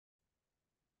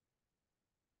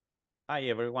Hi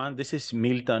everyone, this is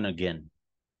Milton again.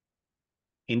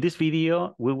 In this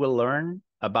video, we will learn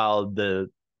about the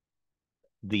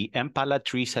Mpala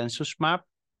tree census map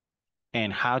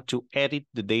and how to edit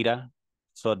the data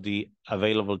for the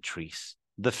available trees.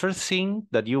 The first thing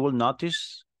that you will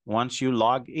notice once you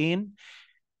log in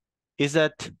is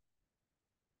that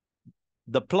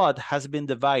the plot has been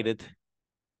divided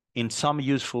in some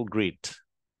useful grids.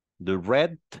 The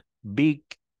red big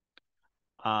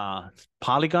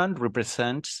polygon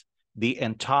represents the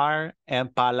entire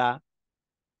Mpala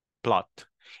plot.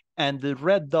 And the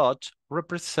red dots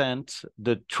represent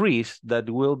the trees that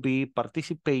will be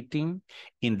participating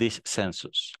in this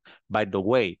census. By the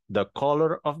way, the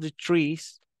color of the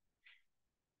trees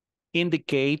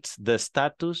indicates the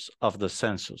status of the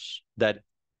census, that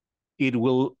it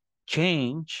will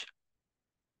change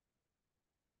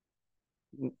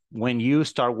when you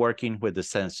start working with the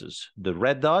census. The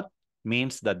red dot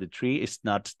means that the tree is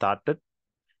not started.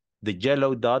 The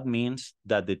yellow dot means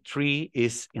that the tree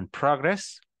is in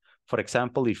progress. For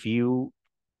example, if you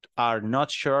are not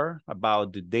sure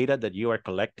about the data that you are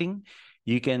collecting,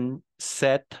 you can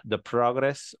set the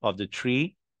progress of the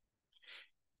tree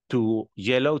to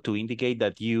yellow to indicate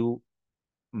that you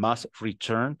must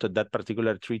return to that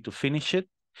particular tree to finish it.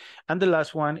 And the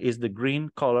last one is the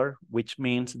green color, which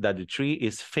means that the tree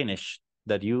is finished,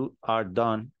 that you are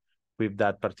done with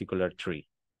that particular tree.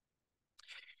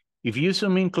 If you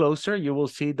zoom in closer, you will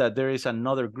see that there is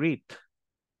another grid.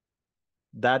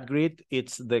 That grid,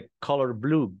 it's the color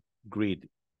blue grid,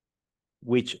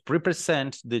 which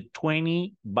represents the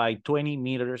 20 by 20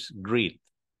 meters grid.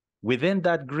 Within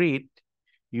that grid,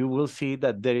 you will see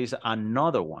that there is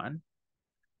another one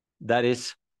that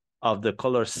is of the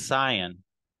color cyan.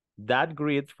 That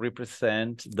grid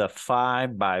represents the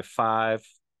 5 by 5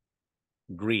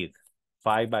 grid,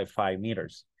 5 by 5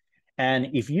 meters. And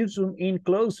if you zoom in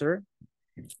closer,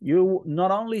 you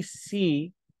not only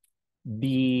see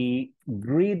the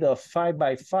grid of 5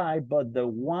 by 5, but the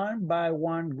 1 by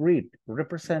 1 grid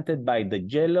represented by the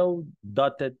yellow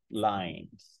dotted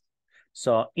lines.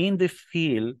 So in the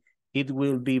field, it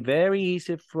will be very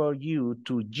easy for you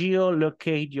to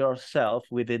geolocate yourself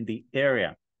within the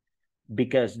area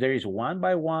because there is 1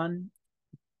 by 1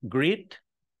 grid.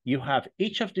 You have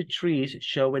each of the trees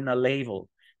showing a label.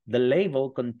 The label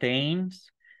contains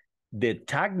the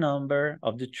tag number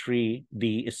of the tree,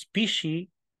 the species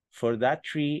for that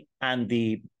tree, and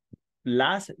the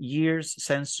last year's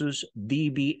census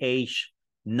DBH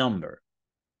number.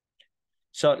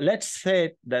 So let's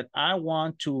say that I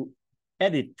want to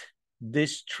edit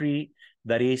this tree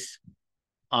that is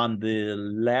on the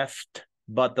left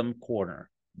bottom corner.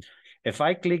 If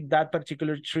I click that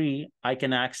particular tree, I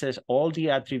can access all the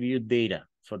attribute data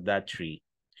for that tree.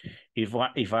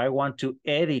 If I want to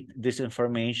edit this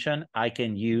information, I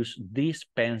can use this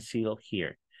pencil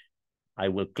here. I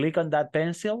will click on that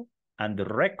pencil and the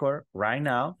record right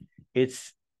now,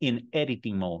 it's in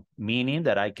editing mode, meaning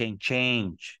that I can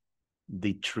change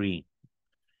the tree.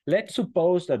 Let's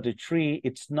suppose that the tree,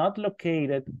 it's not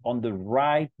located on the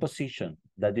right position,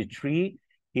 that the tree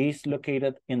is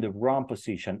located in the wrong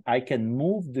position. I can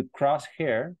move the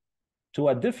crosshair to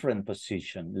a different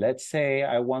position. Let's say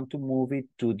I want to move it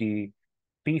to the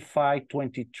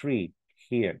P523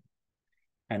 here.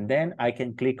 And then I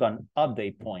can click on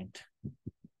update point.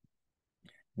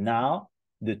 Now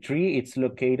the tree it's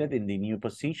located in the new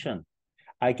position.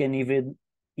 I can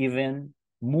even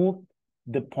move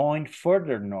the point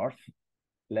further north.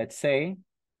 Let's say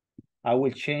I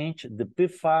will change the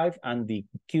P5 and the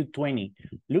Q20.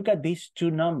 Look at these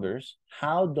two numbers,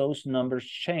 how those numbers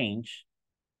change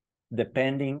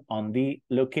depending on the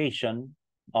location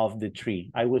of the tree.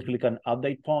 I will click on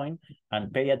update point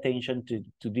and pay attention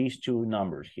to these two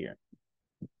numbers here.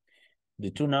 The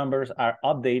two numbers are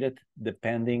updated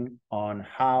depending on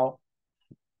how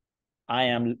I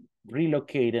am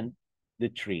relocating the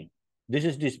tree. This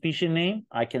is the species name.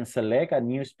 I can select a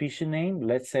new species name.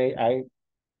 Let's say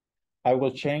I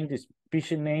will change the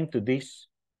species name to this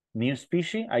new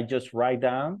species. I just write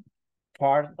down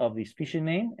part of the species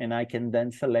name and I can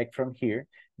then select from here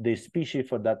the species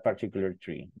for that particular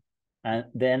tree. And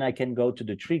then I can go to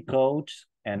the tree codes.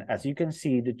 And as you can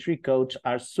see, the tree codes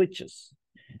are switches.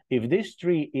 If this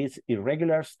tree is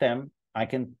irregular stem, I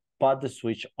can put the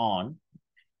switch on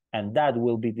and that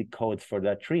will be the code for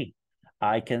that tree.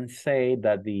 I can say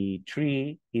that the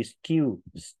tree is Q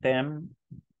stem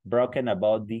broken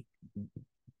about the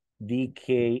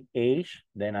DKH,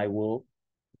 then I will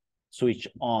switch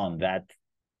on that.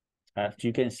 As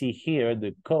you can see here,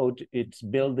 the code, it's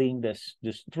building the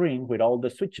string with all the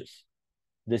switches.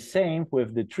 The same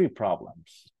with the tree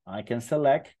problems. I can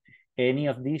select any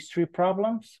of these three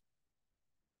problems,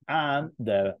 and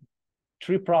the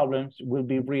three problems will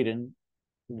be written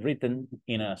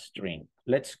in a string.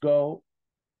 Let's go,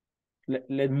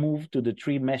 let's move to the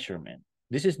tree measurement.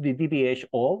 This is the DVH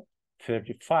all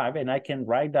 35, and I can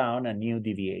write down a new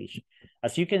DVH.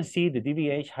 As you can see, the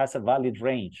DVH has a valid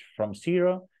range from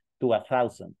 0 to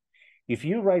 1,000. If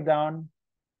you write down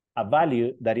a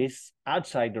value that is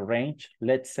outside the range,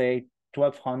 let's say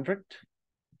 1,200,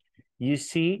 you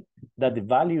see that the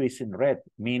value is in red,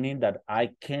 meaning that I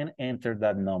can enter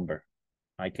that number.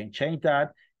 I can change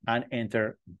that and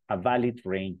enter a valid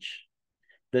range.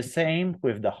 The same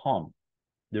with the home.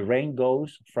 The range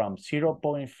goes from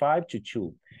 0.5 to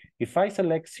 2. If I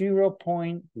select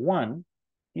 0.1,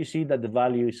 you see that the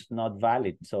value is not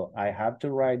valid. So I have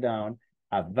to write down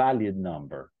a valid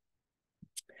number.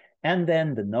 And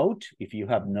then the note, if you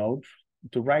have note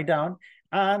to write down,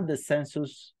 and the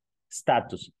census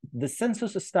status. The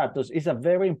census status is a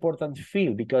very important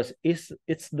field because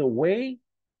it's the way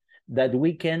that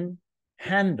we can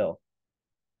handle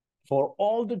for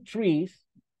all the trees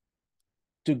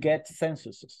to get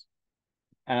censuses.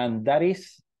 And that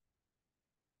is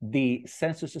the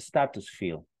census status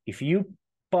field. If you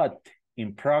put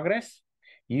in progress,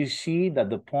 you see that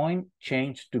the point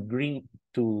changed to green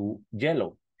to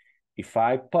yellow. If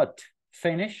I put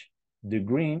finish, the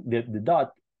green, the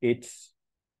dot,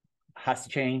 has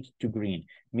changed to green,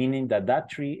 meaning that that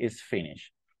tree is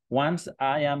finished. Once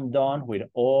I am done with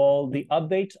all the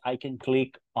updates, I can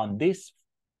click on this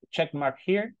check mark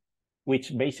here,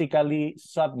 which basically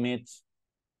submits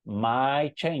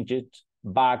my changes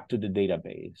back to the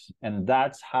database. And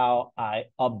that's how I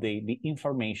update the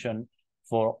information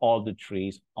for all the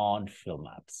trees on field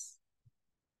maps.